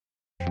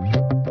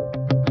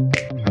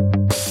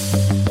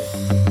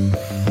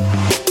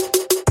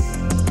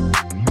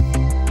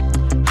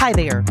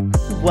Hi there.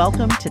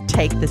 Welcome to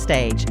Take the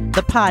Stage,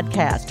 the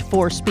podcast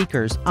for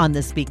speakers on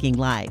the speaking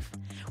life.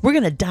 We're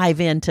going to dive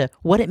into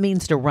what it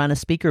means to run a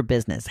speaker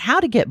business,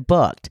 how to get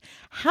booked,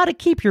 how to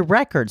keep your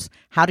records,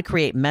 how to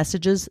create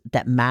messages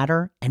that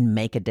matter and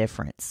make a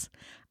difference.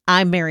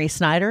 I'm Mary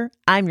Snyder.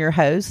 I'm your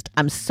host.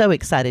 I'm so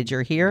excited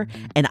you're here,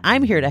 and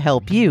I'm here to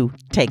help you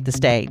take the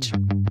stage.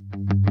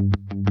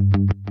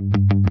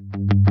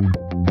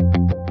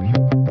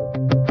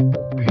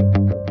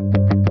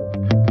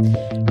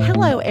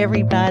 Hello,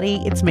 everybody.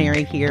 It's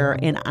Mary here,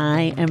 and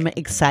I am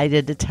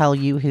excited to tell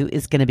you who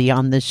is going to be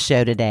on this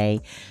show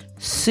today,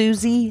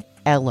 Susie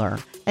Eller.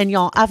 And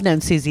y'all, I've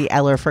known Susie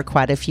Eller for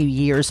quite a few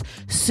years.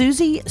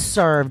 Susie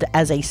served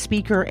as a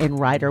speaker and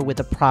writer with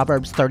the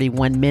Proverbs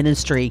 31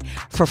 ministry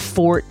for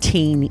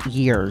 14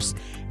 years.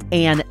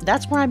 And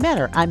that's where I met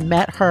her. I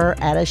met her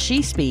at a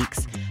She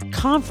Speaks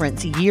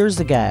conference years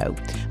ago.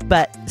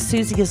 But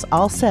Susie is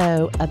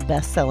also a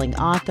best-selling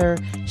author.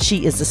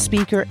 She is a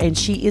speaker, and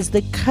she is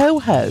the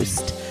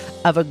co-host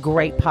of a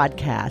great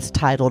podcast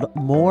titled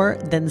More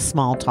Than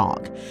Small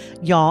Talk.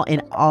 Y'all,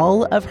 and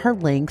all of her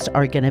links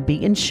are going to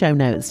be in show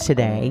notes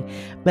today,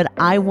 but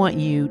I want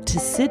you to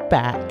sit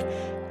back,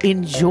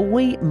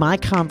 enjoy my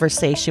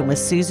conversation with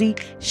Susie.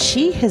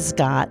 She has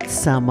got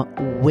some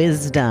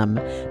wisdom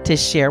to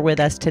share with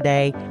us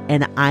today,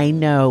 and I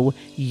know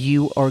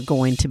you are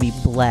going to be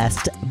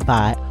blessed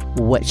by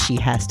what she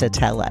has to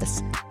tell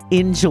us.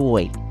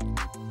 Enjoy.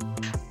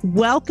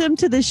 Welcome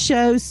to the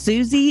show,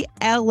 Susie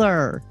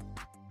Eller.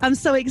 I'm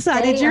so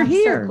excited you're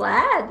here. I'm so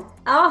glad.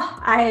 Oh,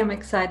 I am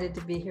excited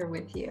to be here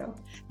with you.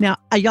 Now,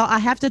 y'all, I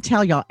have to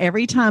tell y'all,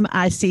 every time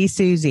I see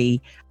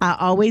Susie, I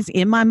always,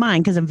 in my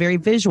mind, because I'm very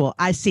visual,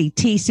 I see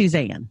T.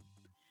 Suzanne.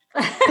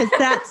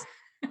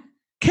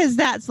 Because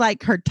that's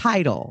like her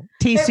title,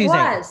 T.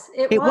 Suzanne.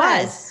 It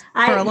was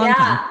for a long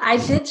time.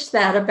 I ditched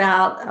that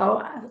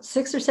about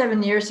 6 or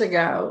 7 years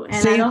ago.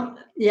 And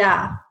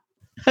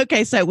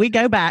Okay, so we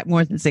go back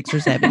more than 6 or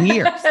 7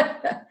 years.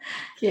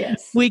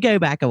 Yes. We go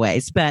back a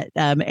ways. But,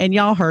 and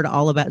y'all heard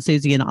all about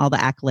Susie and all the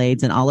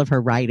accolades and all of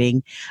her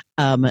writing.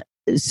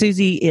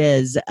 Susie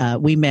is,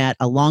 we met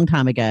a long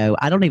time ago.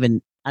 I don't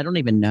even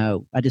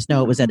know. I just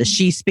know it was at a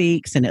She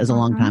Speaks, and it was a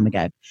long time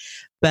ago.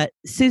 But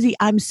Susie,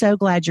 I'm so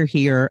glad you're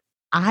here.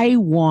 I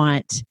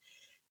want,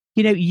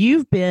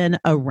 you've been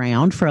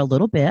around for a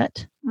little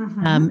bit.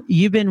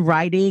 You've been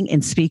writing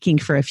and speaking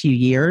for a few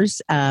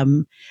years.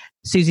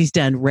 Susie's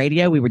done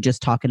radio. We were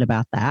just talking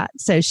about that.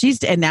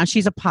 And now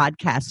she's a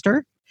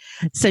podcaster.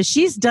 So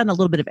she's done a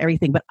little bit of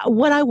everything. But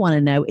what I want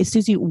to know is,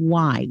 Susie,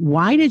 why?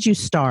 Why did you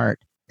start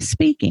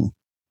speaking?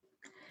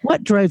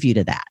 What drove you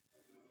to that?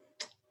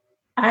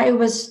 I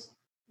was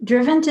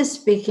driven to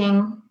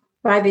speaking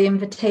by the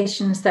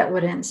invitations that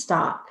wouldn't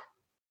stop.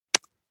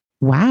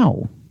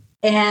 Wow.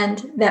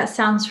 And that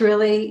sounds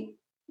really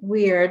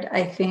weird,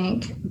 I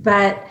think.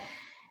 But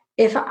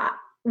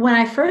when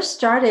I first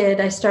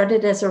started, I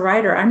started as a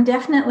writer. I'm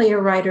definitely a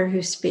writer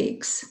who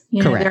speaks.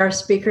 Correct. There are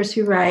speakers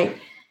who write.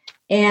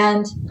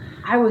 And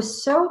I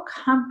was so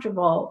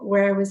comfortable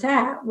where I was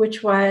at,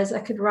 which was I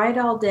could write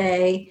all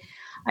day.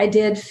 I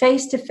did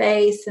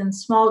face-to-face and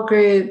small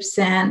groups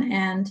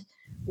and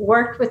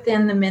worked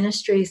within the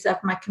ministries of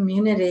my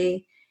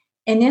community.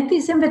 And yet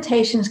these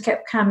invitations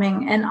kept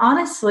coming. And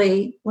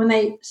honestly, when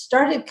they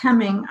started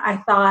coming, I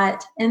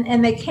thought,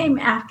 and they came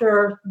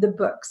after the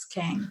books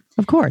came.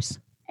 Of course.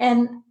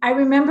 And I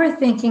remember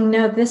thinking,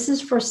 no, this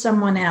is for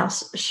someone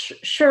else.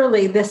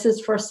 Surely this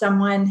is for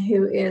someone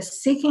who is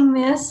seeking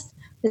this.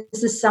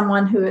 This is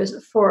someone who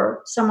is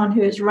for someone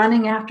who is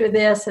running after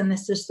this, and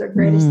this is their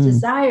greatest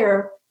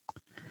desire.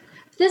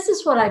 This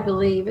is what I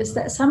believe, is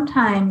that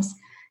sometimes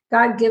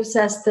God gives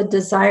us the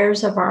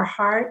desires of our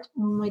heart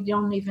when we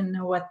don't even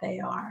know what they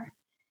are.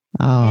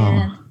 Oh.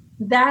 And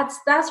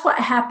that's what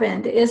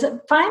happened, is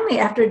finally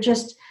after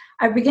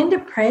I began to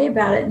pray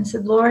about it and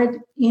said, Lord,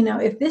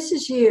 if this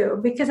is you,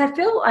 because I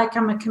feel like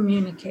I'm a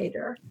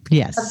communicator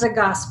of the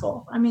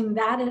gospel. I mean,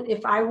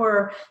 if I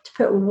were to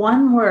put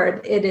one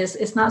word,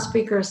 it's not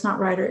speaker, it's not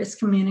writer, it's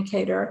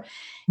communicator.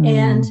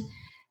 And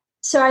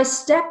so I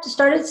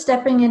started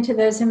stepping into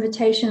those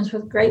invitations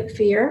with great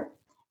fear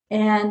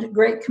and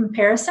great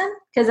comparison,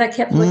 because I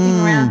kept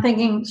looking around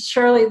thinking,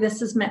 surely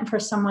this is meant for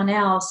someone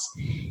else.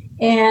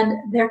 And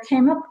there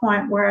came a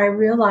point where I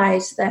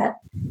realized that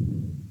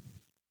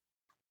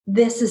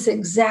this is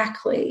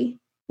exactly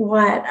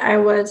what I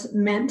was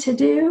meant to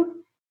do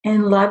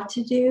and love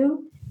to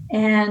do.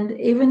 And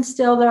even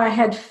still, though I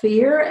had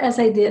fear as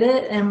I did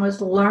it and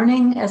was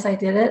learning as I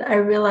did it, I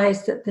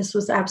realized that this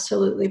was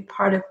absolutely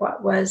part of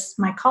what was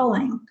my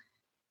calling.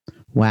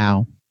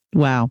 Wow.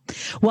 Well,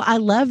 I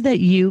love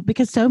that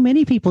because so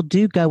many people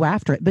do go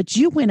after it, but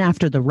you went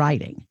after the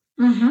writing.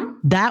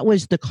 That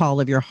was the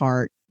call of your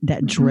heart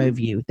that drove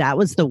you. That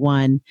was the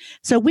one.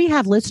 So we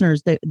have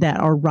listeners that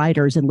are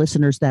writers and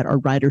listeners that are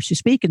writers who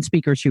speak and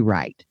speakers who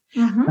write.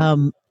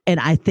 And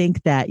I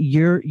think that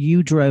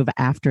you drove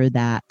after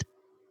that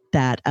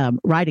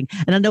writing.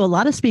 And I know a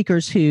lot of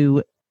speakers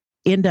who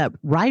end up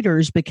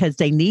writers because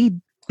they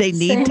need they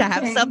need to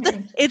have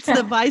something. It's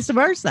the vice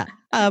versa.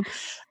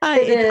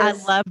 I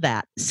love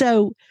that.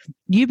 So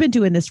you've been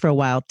doing this for a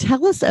while.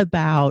 Tell us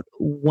about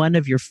one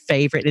of your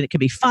favorite, and it can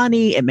be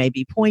funny, it may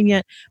be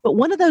poignant, but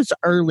one of those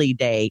early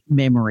day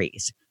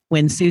memories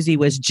when Susie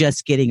was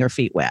just getting her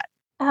feet wet.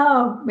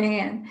 Oh,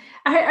 man.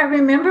 I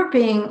remember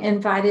being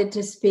invited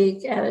to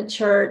speak at a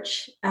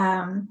church,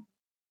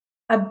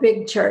 a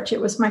big church. It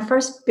was my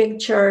first big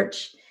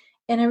church.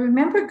 And I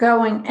remember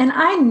going, and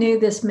I knew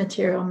this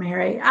material,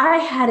 Mary. I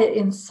had it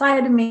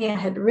inside of me. I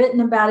had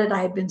written about it.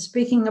 I had been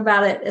speaking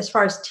about it as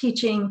far as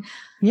teaching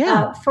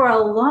for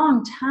a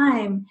long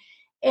time.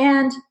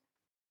 And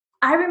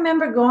I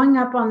remember going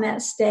up on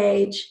that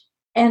stage,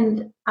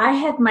 and I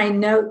had my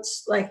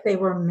notes like they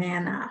were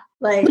manna,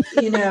 like,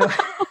 and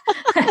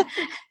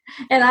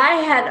I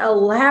had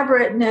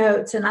elaborate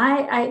notes. And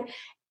I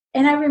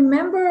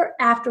remember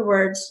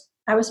afterwards,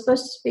 I was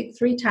supposed to speak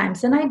 3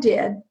 times, and I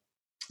did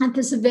at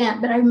this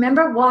event, but I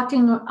remember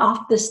walking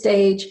off the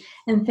stage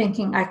and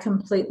thinking I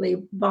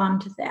completely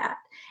bombed that.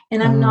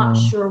 And I'm not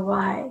sure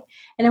why.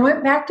 And I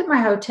went back to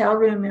my hotel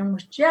room and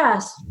was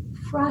just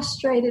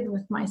frustrated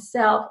with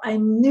myself. I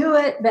knew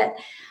it, but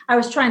I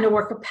was trying to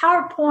work a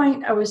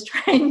PowerPoint. I was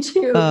trying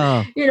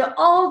to,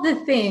 all the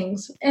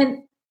things. And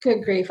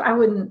good grief,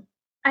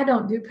 I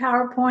don't do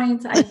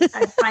PowerPoints.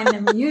 I find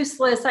them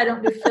useless. I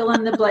don't do fill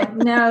in the blank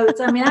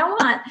notes. I mean, I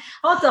want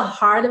the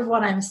heart of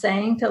what I'm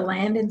saying to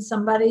land in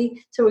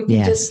somebody so we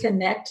can just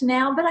connect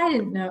now, but I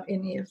didn't know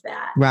any of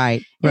that.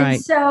 Right.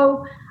 And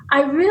so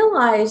I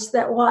realized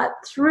that what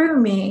threw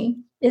me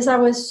is I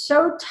was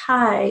so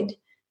tied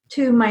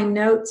to my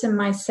notes and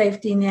my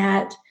safety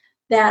net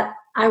that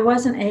I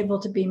wasn't able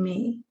to be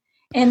me.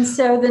 And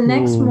so the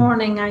next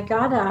morning I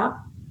got up,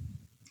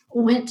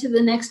 went to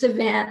the next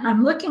event.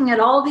 I'm looking at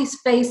all these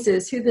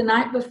faces who the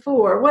night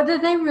before, whether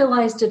they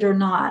realized it or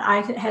not, I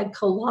had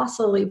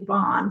colossally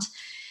bombed.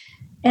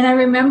 And I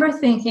remember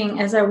thinking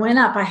as I went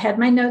up, I had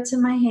my notes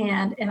in my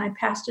hand and I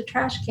passed a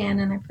trash can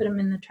and I put them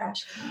in the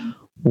trash can.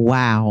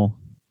 Wow.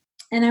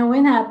 And I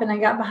went up and I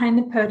got behind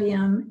the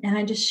podium and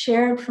I just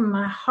shared from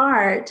my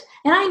heart.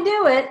 And I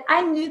knew it.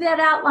 I knew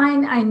that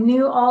outline. I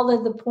knew all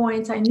of the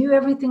points. I knew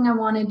everything I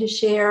wanted to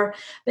share.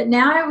 But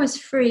now I was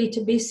free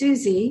to be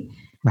Susie.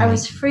 Right. I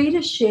was free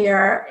to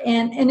share.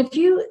 And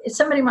if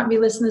somebody might be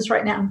listening to this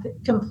right now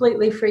and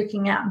completely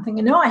freaking out and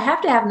thinking, no, I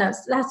have to have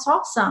notes. That's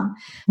awesome.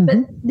 Mm-hmm. But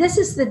this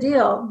is the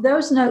deal.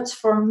 Those notes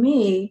for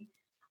me,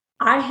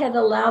 I had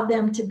allowed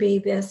them to be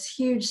this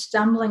huge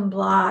stumbling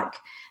block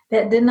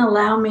that didn't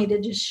allow me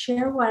to just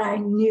share what I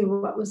knew,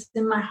 what was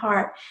in my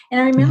heart. And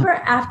I remember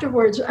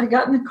afterwards, I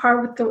got in the car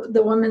with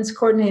the women's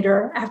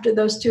coordinator after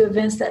those 2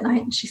 events that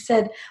night, and she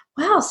said,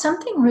 wow,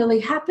 something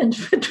really happened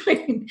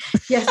between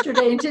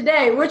yesterday and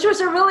today, which was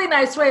a really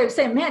nice way of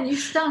saying, man, you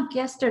stunk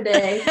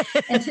yesterday,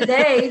 and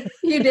today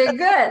you did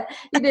good.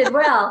 You did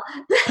well.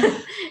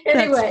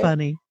 Anyway, that's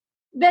funny.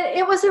 But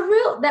it was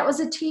that was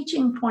a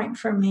teaching point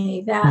for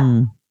me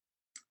that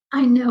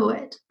I know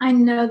it. I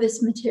know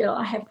this material.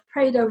 I have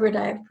prayed over it.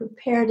 I have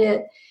prepared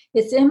it.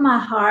 It's in my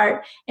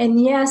heart.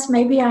 And yes,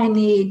 maybe I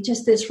need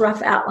just this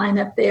rough outline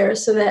up there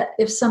so that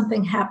if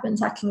something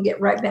happens, I can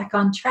get right back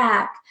on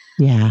track.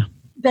 Yeah.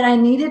 But I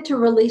needed to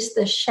release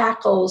the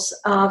shackles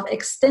of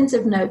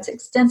extensive notes,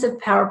 extensive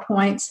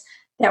PowerPoints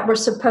that were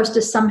supposed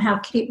to somehow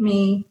keep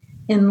me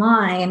in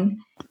line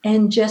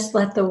and just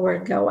let the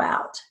word go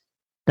out.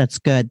 That's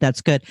good.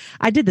 That's good.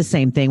 I did the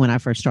same thing when I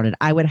first started.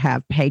 I would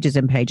have pages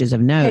and pages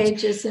of notes.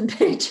 Pages and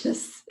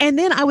pages. And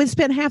then I would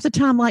spend half the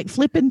time like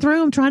flipping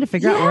through them, trying to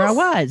figure out where I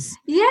was.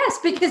 Yes,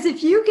 because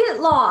if you get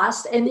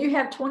lost and you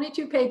have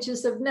 22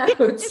 pages of notes,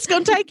 it's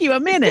going to take you a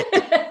minute.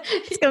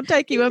 It's going to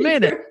take you a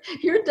minute.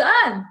 You're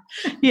done.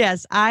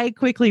 Yes, I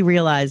quickly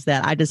realized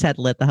that I just had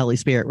to let the Holy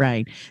Spirit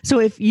reign. So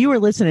if you are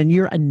listening,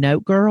 you're a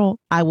note girl,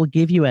 I will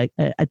give you a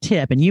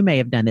tip, and you may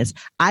have done this.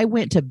 I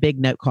went to big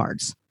note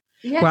cards.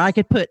 Yes. Where I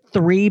could put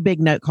 3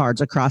 big note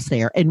cards across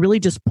there and really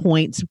just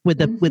points with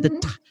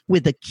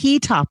the key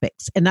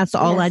topics, and that's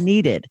all I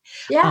needed.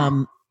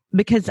 Yeah.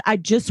 Because I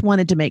just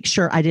wanted to make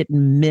sure I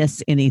didn't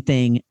miss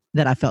anything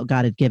that I felt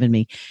God had given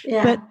me.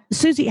 Yeah. But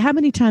Susie, how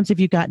many times have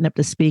you gotten up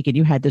to speak and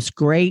you had this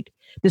great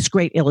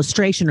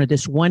illustration or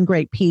this one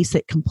great piece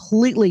that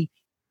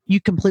you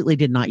completely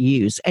did not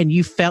use, and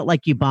you felt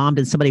like you bombed,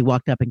 and somebody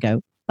walked up and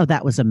go, "Oh,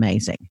 that was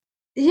amazing."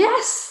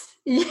 Yes.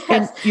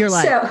 And you're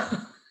like,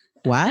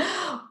 what?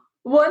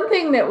 One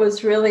thing that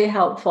was really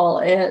helpful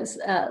is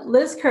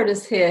Liz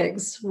Curtis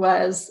Higgs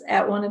was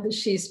at one of the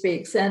She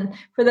Speaks. And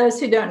for those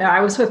who don't know,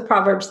 I was with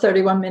Proverbs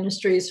 31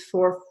 Ministries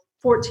for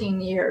 14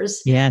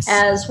 years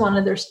as one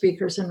of their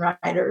speakers and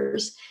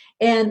writers.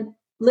 And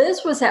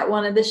Liz was at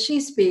one of the She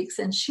Speaks,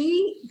 and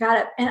she got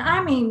up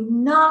and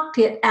knocked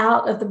it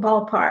out of the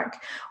ballpark.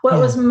 Well,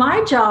 it was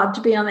my job to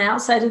be on the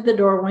outside of the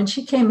door when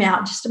she came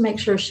out, just to make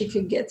sure she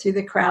could get through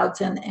the crowds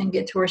and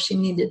get to where she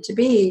needed to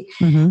be.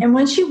 Mm-hmm. And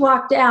when she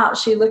walked out,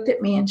 she looked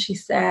at me and she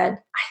said,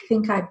 "I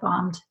think I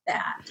bombed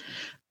that."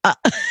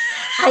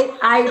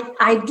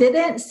 I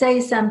didn't say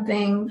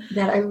something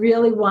that I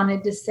really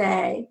wanted to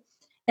say.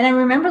 And I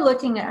remember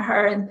looking at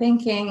her and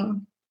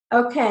thinking,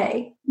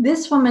 okay,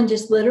 this woman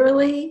just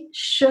literally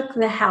shook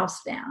the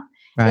house down.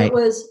 Right. It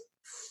was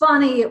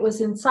funny, it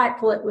was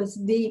insightful, it was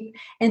deep,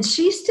 and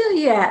she still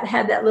yet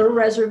had that little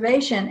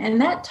reservation.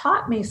 And that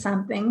taught me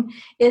something,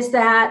 is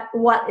that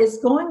what is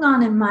going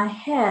on in my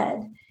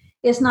head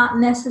is not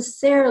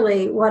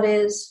necessarily what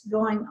is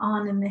going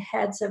on in the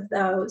heads of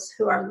those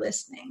who are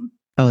listening.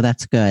 Oh,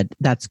 that's good.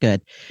 That's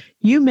good.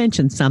 You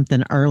mentioned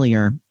something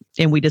earlier,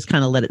 and we just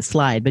kind of let it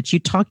slide, but you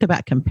talked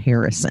about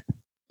comparison.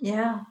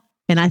 Yeah.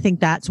 And I think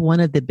that's one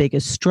of the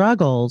biggest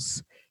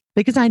struggles,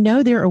 because I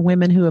know there are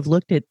women who have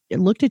looked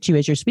at you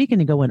as you're speaking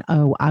and going,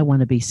 "Oh, I want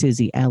to be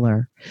Susie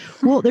Eller."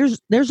 Well,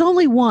 there's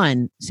only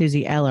one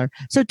Susie Eller.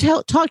 So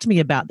talk to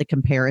me about the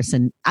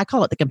comparison. I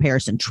call it the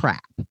comparison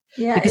trap.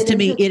 Yeah, because to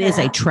me it is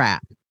a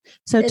trap.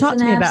 So it's talk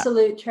to me about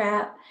absolute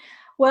trap.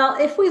 Well,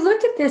 if we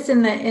look at this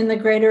in the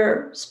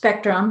greater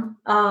spectrum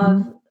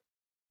of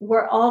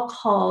we're all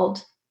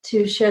called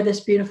to share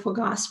this beautiful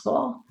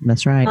gospel.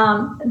 That's right.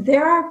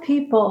 There are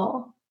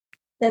people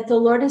that the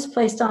Lord has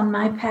placed on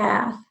my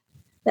path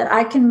that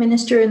I can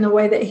minister in the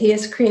way that He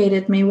has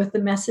created me, with the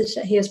message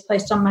that He has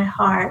placed on my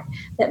heart,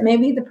 that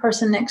maybe the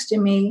person next to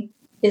me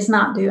is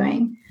not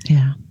doing.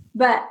 Yeah.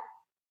 But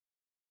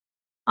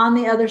on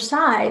the other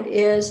side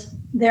is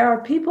there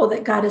are people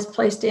that God has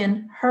placed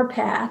in her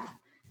path.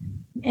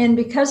 And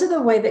because of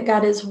the way that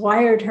God has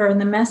wired her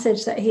and the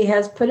message that He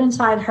has put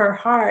inside her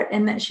heart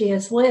and that she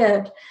has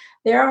lived,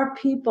 there are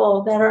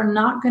people that are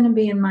not going to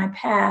be in my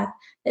path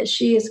that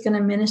she is going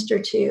to minister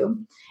to.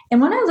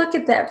 And when I look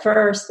at that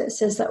verse that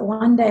says that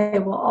one day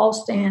we'll all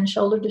stand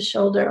shoulder to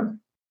shoulder,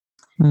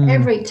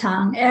 every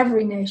tongue,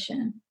 every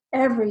nation,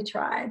 every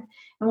tribe,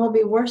 and we'll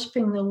be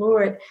worshiping the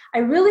Lord, I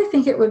really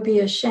think it would be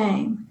a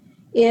shame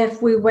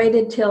if we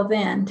waited till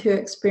then to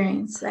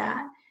experience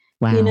that.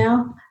 Wow. You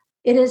know,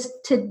 it is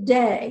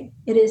today.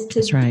 It is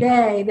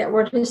today that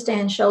we're to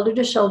stand shoulder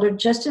to shoulder,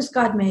 just as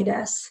God made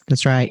us.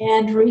 That's right.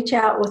 And reach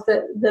out with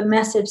the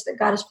message that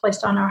God has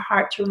placed on our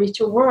heart to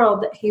reach a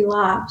world that He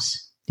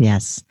loves.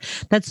 Yes,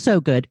 that's so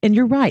good. And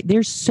you're right.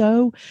 That's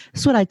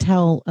what I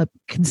tell my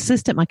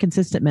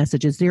consistent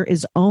message is there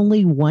is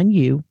only one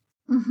you.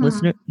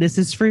 Listener, this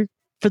is for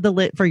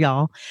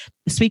y'all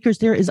speakers.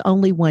 There is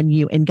only one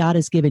you, and God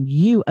has given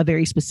you a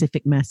very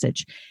specific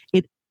message.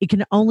 It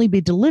can only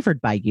be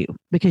delivered by you,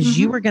 because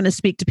you are going to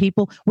speak to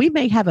people. We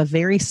may have a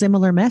very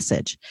similar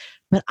message,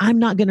 but I'm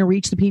not going to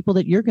reach the people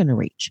that you're going to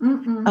reach.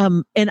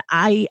 And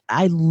I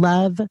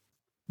love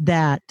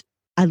that.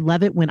 I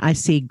love it when I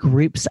see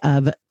groups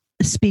of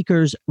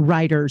speakers,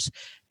 writers,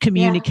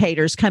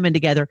 communicators coming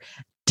together.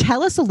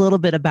 Tell us a little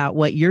bit about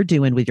what you're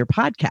doing with your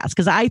podcast,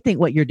 because I think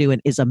what you're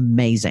doing is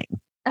amazing.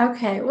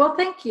 Okay. Well,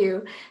 thank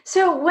you.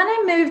 So when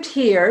I moved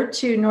here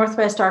to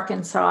Northwest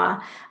Arkansas,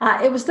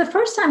 it was the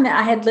first time that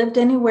I had lived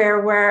anywhere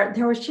where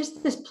there was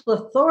just this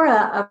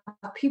plethora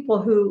of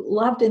people who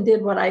loved and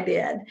did what I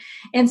did.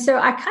 And so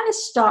I kind of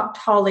stalked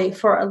Holly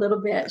for a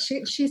little bit.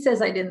 She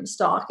says I didn't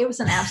stalk. It was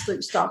an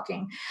absolute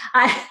stalking.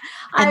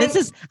 This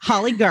is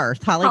Holly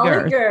Girth. Holly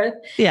Girth.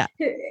 Yeah.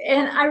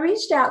 And I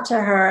reached out to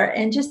her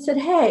and just said,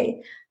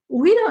 hey,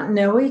 we don't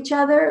know each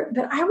other,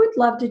 but I would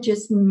love to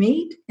just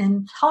meet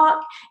and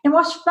talk. And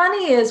what's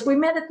funny is we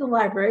met at the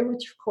library,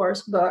 which of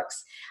course,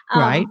 books.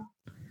 Right.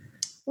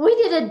 We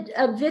did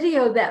a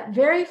video that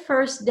very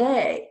first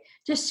day,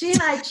 just she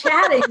and I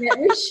chatting that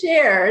we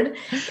shared,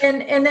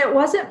 and it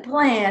wasn't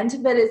planned,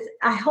 but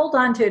I hold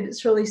on to it.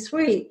 It's really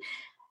sweet.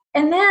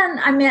 And then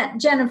I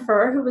met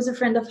Jennifer, who was a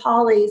friend of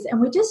Holly's,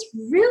 and we just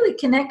really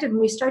connected, and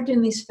we started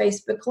doing these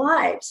Facebook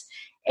Lives.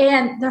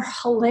 And they're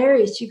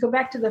hilarious. You go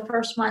back to the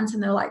first ones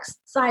and they're like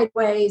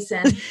sideways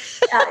and,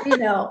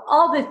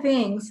 all the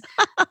things.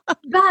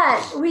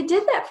 But we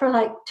did that for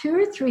like 2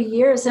 or 3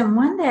 years. And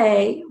one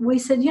day we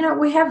said,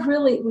 we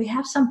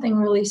have something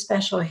really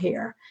special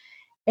here.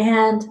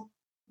 And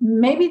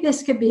maybe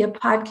this could be a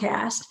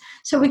podcast.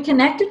 So we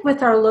connected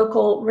with our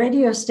local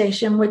radio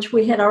station, which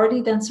we had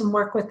already done some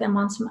work with them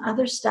on some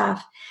other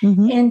stuff,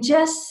 and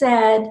just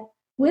said,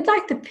 we'd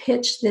like to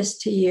pitch this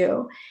to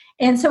you.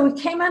 And so we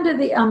came under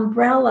the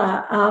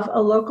umbrella of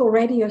a local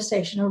radio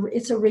station.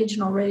 It's a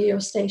regional radio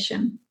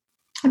station,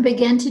 and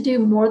began to do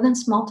More Than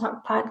Small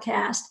Talk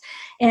podcast.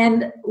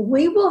 And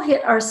we will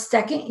hit our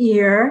second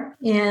year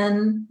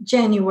in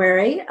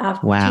January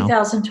of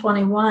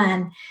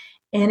 2021.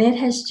 And it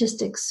has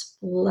just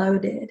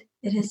exploded.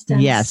 It has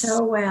done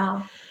so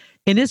well.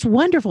 And it's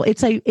wonderful.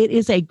 It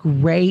is a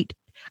great,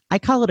 I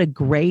call it a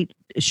great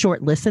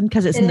short listen,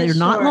 because they're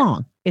not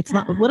long. It's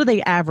not, what do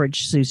they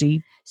average,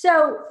 Susie?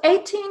 So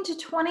 18 to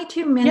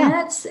 22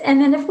 minutes. Yeah.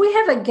 And then if we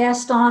have a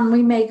guest on,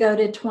 we may go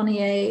to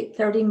 28,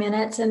 30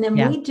 minutes. And then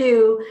we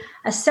do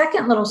a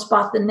second little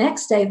spot the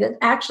next day that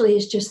actually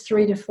is just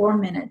 3 to 4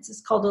 minutes.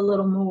 It's called A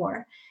Little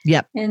More.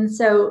 Yep. And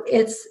so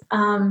it's,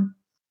 and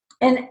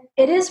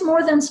it is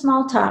more than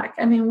small talk.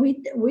 I mean,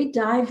 we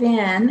dive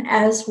in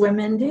as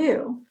women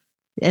do.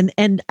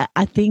 And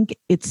I think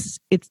it's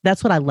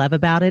that's what I love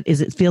about it,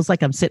 is it feels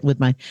like I'm sitting with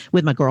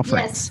my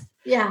girlfriends.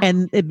 Yeah.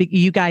 And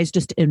you guys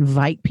just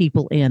invite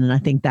people in. And I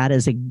think that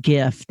is a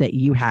gift that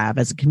you have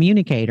as a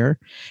communicator.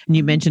 And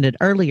you mentioned it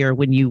earlier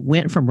when you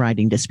went from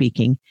writing to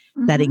speaking,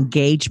 that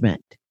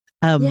engagement.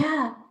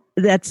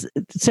 That's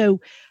so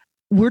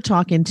we're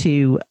talking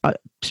to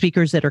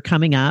speakers that are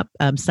coming up,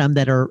 some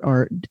that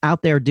are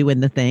out there doing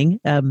the thing.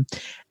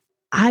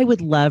 I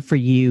would love for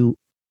you,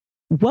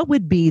 what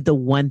would be the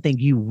one thing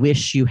you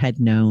wish you had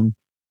known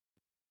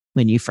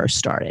when you first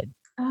started?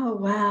 Oh,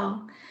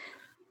 wow.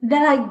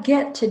 That I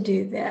get to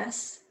do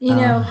this,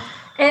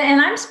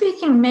 and I'm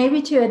speaking maybe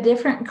to a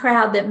different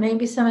crowd that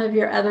maybe some of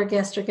your other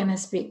guests are going to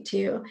speak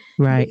to.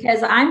 Right.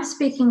 Because I'm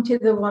speaking to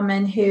the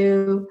woman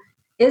who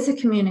is a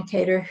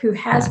communicator, who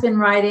has been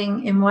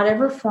writing in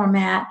whatever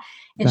format,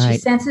 and she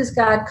senses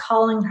God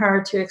calling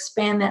her to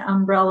expand that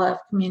umbrella of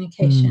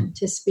communication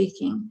to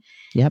speaking.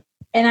 Yep.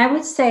 And I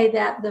would say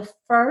that the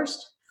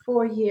first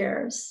 4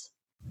 years,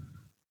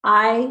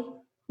 I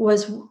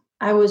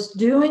was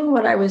doing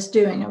what I was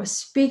doing. I was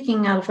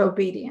speaking out of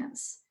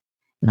obedience.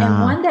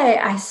 And one day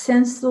I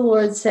sensed the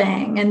Lord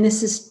saying, and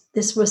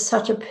this was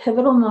such a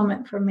pivotal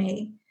moment for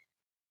me,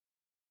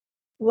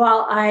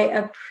 while I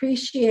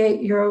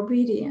appreciate your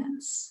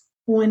obedience,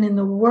 when in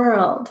the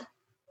world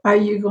are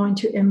you going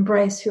to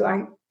embrace who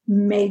I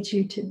made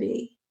you to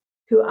be,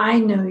 who I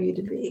know you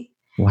to be?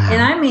 Wow.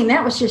 And I mean,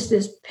 that was just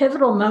this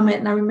pivotal moment.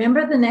 And I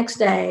remember the next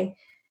day,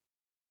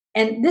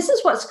 and this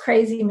is what's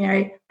crazy,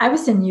 Mary. I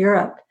was in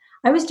Europe.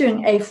 I was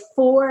doing a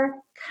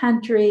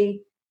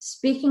 4-country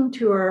speaking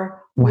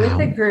tour with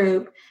a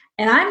group.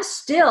 And I'm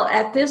still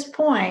at this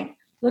point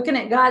looking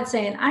at God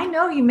saying, I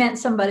know you meant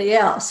somebody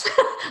else.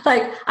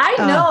 Like, I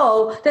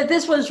know that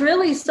this was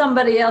really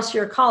somebody else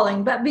you're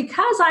calling. But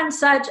because I'm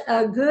such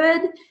a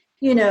good,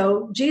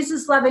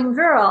 Jesus loving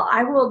girl,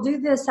 I will do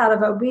this out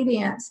of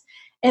obedience.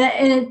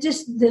 And it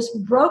just, this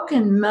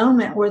broken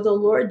moment where the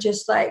Lord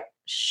just like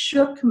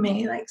shook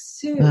me like,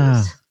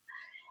 Suze.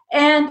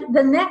 And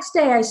the next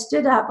day I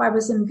stood up, I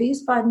was in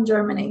Wiesbaden,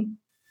 Germany,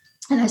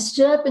 and I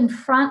stood up in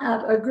front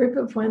of a group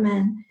of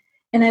women,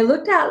 and I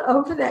looked out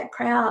over that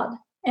crowd,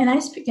 and I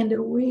just began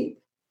to weep.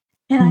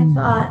 And I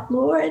thought,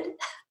 Lord,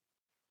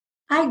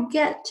 I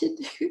get to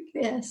do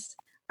this.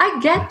 I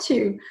get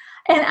to.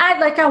 And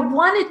I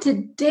wanted to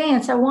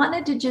dance. I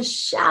wanted to just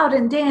shout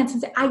and dance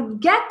and say, I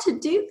get to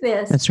do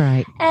this. That's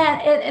right.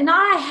 And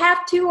I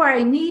have to, or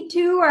I need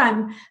to, or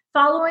I'm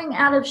following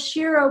out of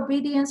sheer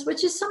obedience,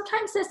 which is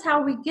sometimes that's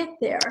how we get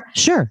there.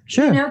 Sure.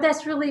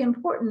 That's really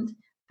important.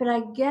 But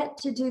I get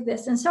to do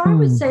this. And so I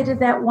would say to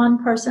that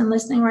one person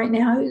listening right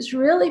now who's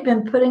really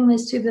been putting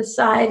this to the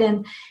side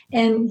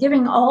and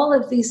giving all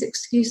of these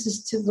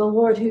excuses to the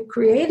Lord who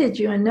created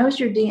you and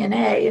knows your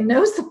DNA and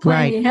knows the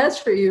plan he has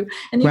for you.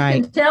 And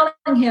you've been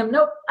telling him,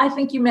 nope, I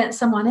think you meant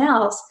someone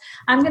else.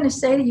 I'm going to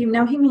say to you,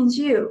 no, he means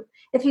you.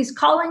 If he's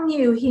calling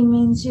you, he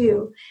means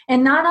you.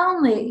 And not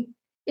only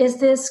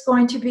is this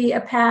going to be a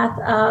path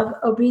of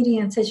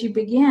obedience as you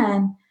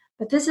begin,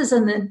 but this is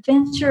an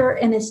adventure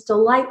and it's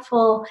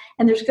delightful.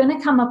 And there's going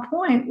to come a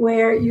point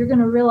where you're going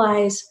to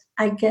realize,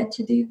 I get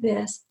to do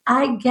this.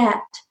 I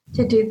get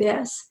to do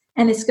this.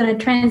 And it's going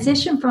to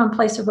transition from a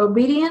place of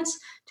obedience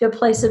to a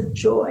place of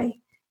joy.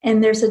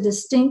 And there's a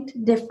distinct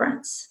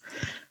difference.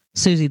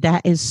 Susie,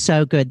 that is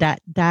so good.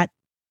 That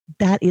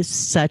is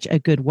such a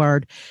good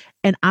word.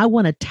 And I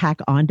want to tack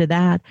onto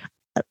that.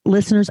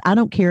 Listeners, I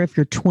don't care if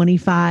you're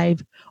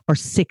 25 or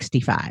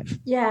 65.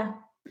 Yeah.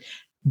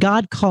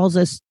 God calls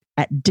us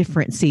at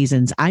different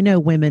seasons. I know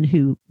women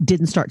who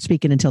didn't start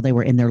speaking until they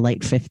were in their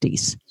late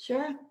 50s.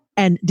 Sure.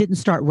 And didn't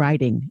start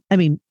writing. I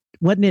mean,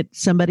 wasn't it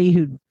somebody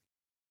who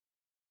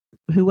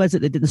was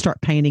it that didn't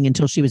start painting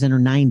until she was in her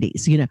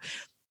 90s?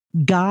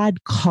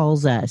 God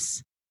calls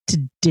us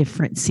to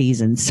different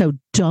seasons. So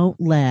don't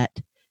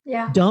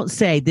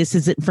say this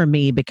isn't for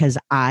me because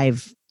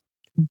I've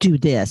do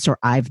this or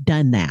I've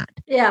done that.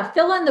 Yeah,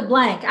 fill in the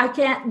blank. I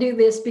can't do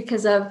this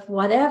because of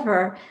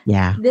whatever.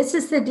 Yeah. This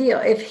is the deal.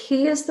 If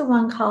he is the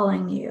one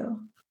calling you,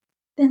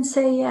 then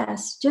say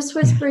yes. Just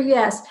whisper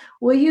yes.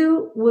 Will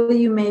you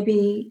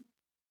maybe,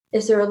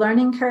 is there a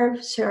learning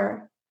curve?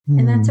 Sure.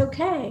 And that's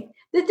okay.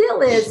 The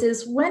deal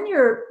is when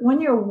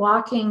you're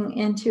walking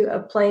into a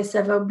place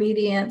of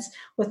obedience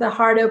with a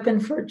heart open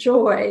for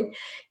joy,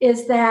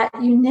 is that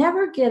you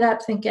never get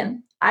up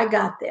thinking, I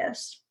got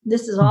this.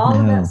 This is all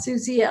about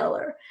Susie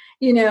Eller.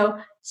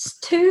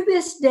 To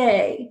this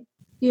day,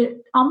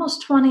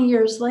 almost 20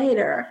 years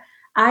later,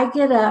 I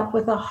get up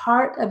with a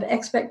heart of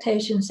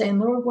expectation saying,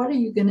 Lord, what are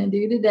you going to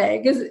do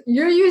today? Because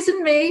you're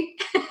using me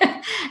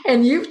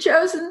and you've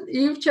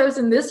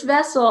chosen this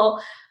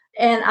vessel.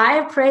 And I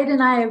have prayed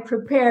and I have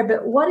prepared,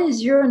 but what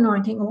is your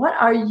anointing? What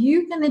are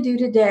you going to do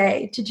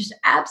today to just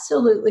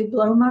absolutely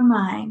blow my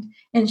mind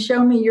and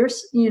show me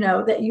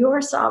that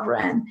you're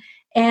sovereign?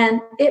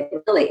 And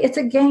it's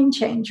a game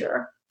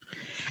changer.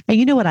 And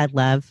you know what I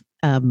love,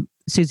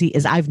 Susie,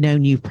 is I've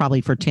known you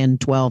probably for 10,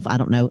 12, I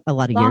don't know, a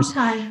lot of years.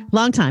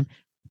 Long time.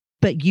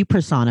 But you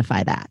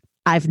personify that.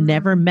 I've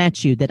never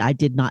met you that I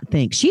did not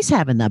think she's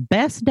having the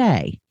best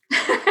day.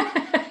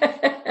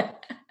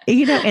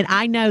 And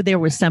I know there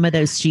were some of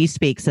those She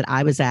Speaks that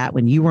I was at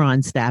when you were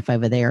on staff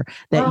over there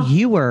that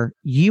you were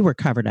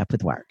covered up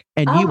with work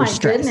and you were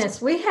stressed. Oh my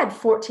goodness. We had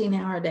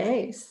 14-hour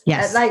days.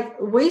 Yes. Like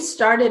we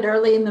started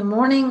early in the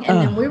morning and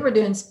then we were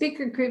doing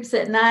speaker groups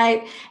at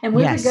night and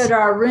we would go to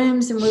our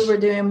rooms and we were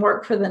doing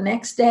work for the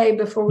next day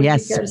before we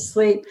could go to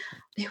sleep.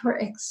 They were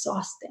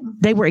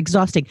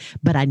exhausting.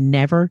 But I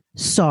never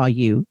saw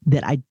you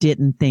that I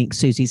didn't think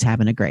Susie's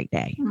having a great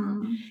day.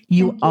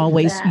 You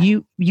always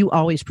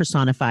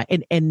personify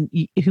and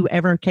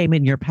whoever came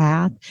in your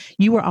path,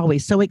 you were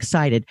always so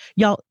excited.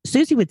 Y'all,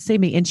 Susie would see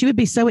me and she would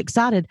be so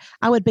excited.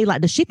 I would be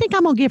like, does she think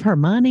I'm going to give her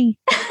money?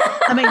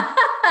 I mean,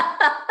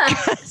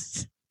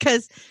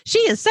 because she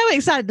is so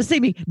excited to see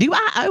me. Do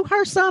I owe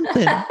her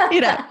something?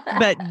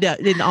 But no,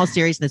 in all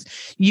seriousness,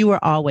 you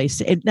were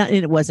always, and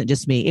it wasn't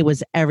just me, it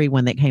was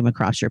everyone that came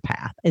across your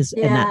path. And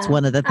that's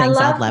one of the things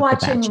I love about you. I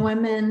love watching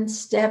women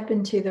step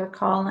into their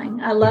calling.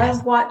 I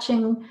love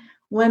watching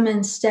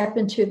women step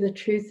into the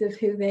truth of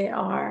who they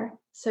are.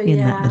 So Isn't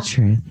that the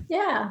truth?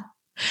 Yeah.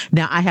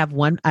 Now I have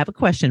a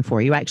question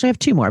for you. I actually have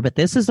two more, but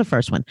this is the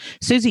first one.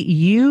 Susie,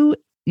 you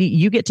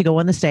get to go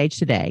on the stage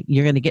today.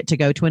 You're going to get to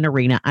go to an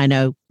arena. I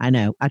know. I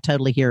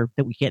totally hear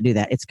that we can't do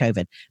that. It's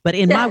COVID. But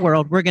in my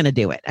world, we're going to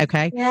do it.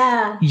 Okay.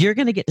 Yeah. You're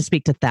going to get to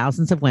speak to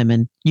thousands of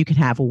women. You can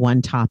have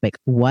one topic.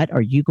 What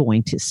are you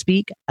going to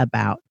speak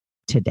about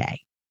today?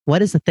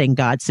 What is the thing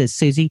God says,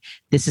 Susie,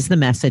 this is the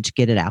message.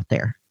 Get it out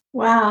there.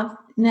 Wow.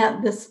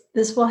 Now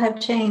this will have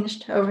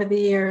changed over the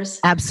years.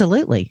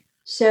 Absolutely.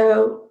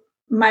 So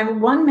my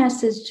one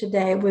message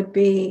today would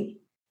be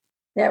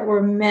that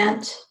we're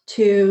meant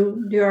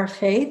to do our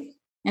faith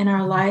and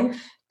our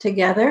life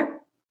together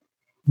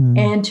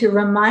and to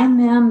remind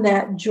them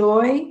that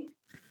joy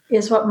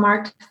is what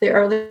marked the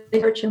early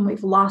church and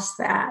we've lost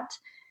that.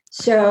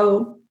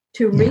 So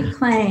to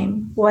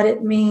reclaim what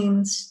it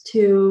means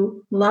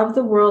to love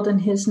the world in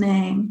His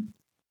name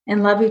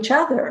and love each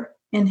other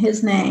in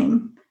His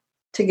name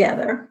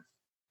together.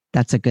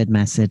 That's a good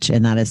message.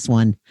 And that is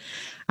one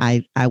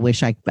I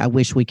wish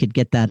we could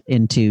get that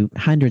into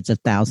hundreds of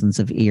thousands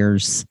of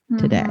ears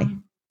today.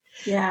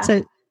 Yeah.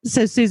 So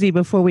Susie,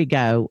 before we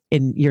go,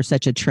 and you're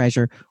such a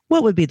treasure,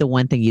 what would be the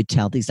one thing you'd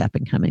tell these up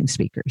and coming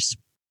speakers?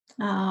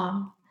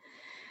 Oh,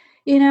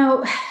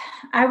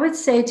 I would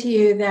say to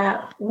you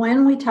that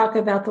when we talk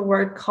about the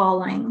word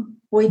calling,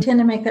 we tend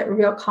to make that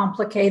real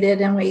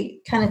complicated and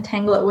we kind of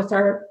tangle it with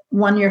our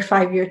 1-year,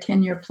 5-year,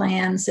 10-year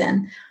plans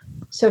and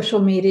social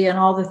media and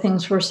all the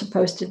things we're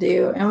supposed to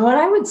do. And what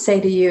I would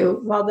say to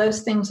you, while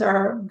those things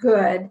are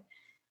good,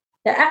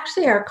 that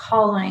actually our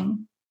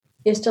calling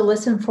is to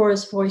listen for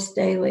His voice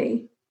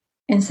daily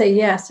and say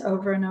yes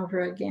over and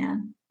over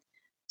again.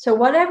 So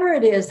whatever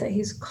it is that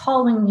He's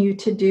calling you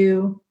to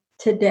do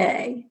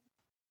today,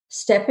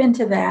 step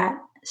into that,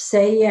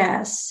 say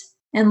yes,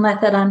 and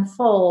let that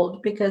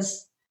unfold,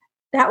 because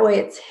that way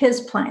it's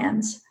His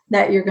plans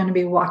that you're going to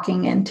be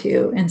walking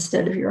into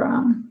instead of your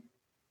own.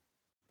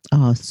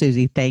 Oh,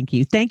 Susie, thank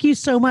you. Thank you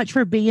so much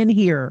for being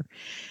here.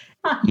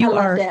 You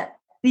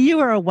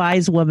are a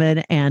wise woman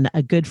and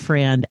a good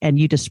friend, and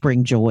you just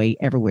bring joy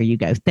everywhere you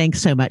go.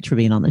 Thanks so much for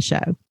being on the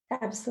show.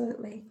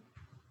 Absolutely.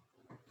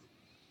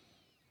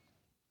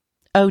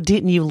 Oh,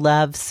 didn't you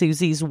love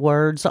Susie's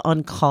words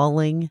on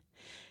calling?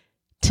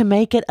 To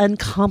make it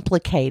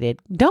uncomplicated.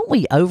 Don't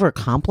we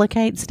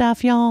overcomplicate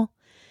stuff, y'all?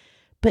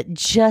 But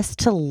just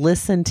to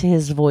listen to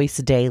His voice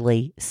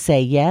daily,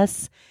 say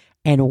yes,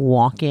 and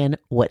walk in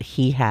what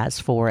He has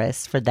for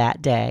us for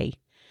that day.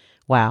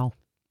 Wow.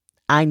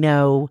 I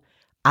know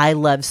I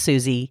love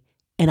Susie,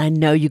 and I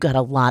know you got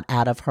a lot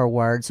out of her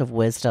words of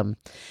wisdom.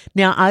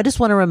 Now, I just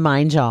want to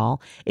remind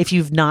y'all, if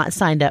you've not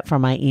signed up for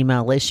my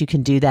email list, you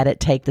can do that at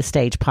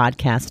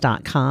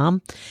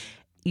takethestagepodcast.com.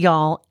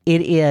 Y'all,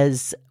 it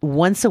is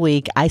once a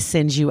week, I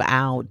send you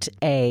out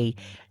a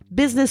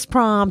business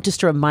prompt,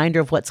 just a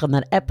reminder of what's on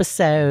that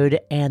episode.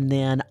 And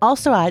then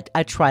also I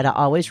try to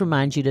always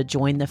remind you to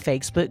join the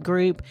Facebook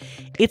group.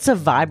 It's a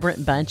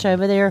vibrant bunch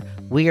over there.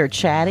 We are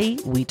chatty.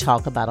 We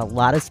talk about a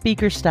lot of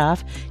speaker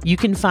stuff. You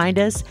can find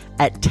us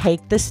at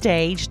Take the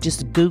Stage.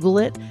 Just Google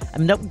it.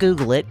 Don't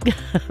Google it.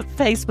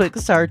 Facebook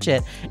search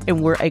it.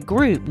 And we're a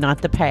group,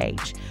 not the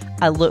page.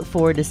 I look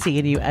forward to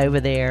seeing you over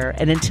there.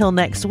 And until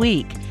next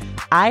week,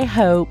 I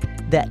hope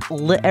that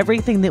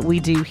everything that we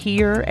do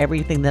here,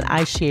 everything that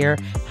I share,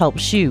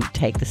 helps you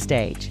take the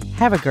stage.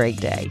 Have a great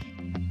day.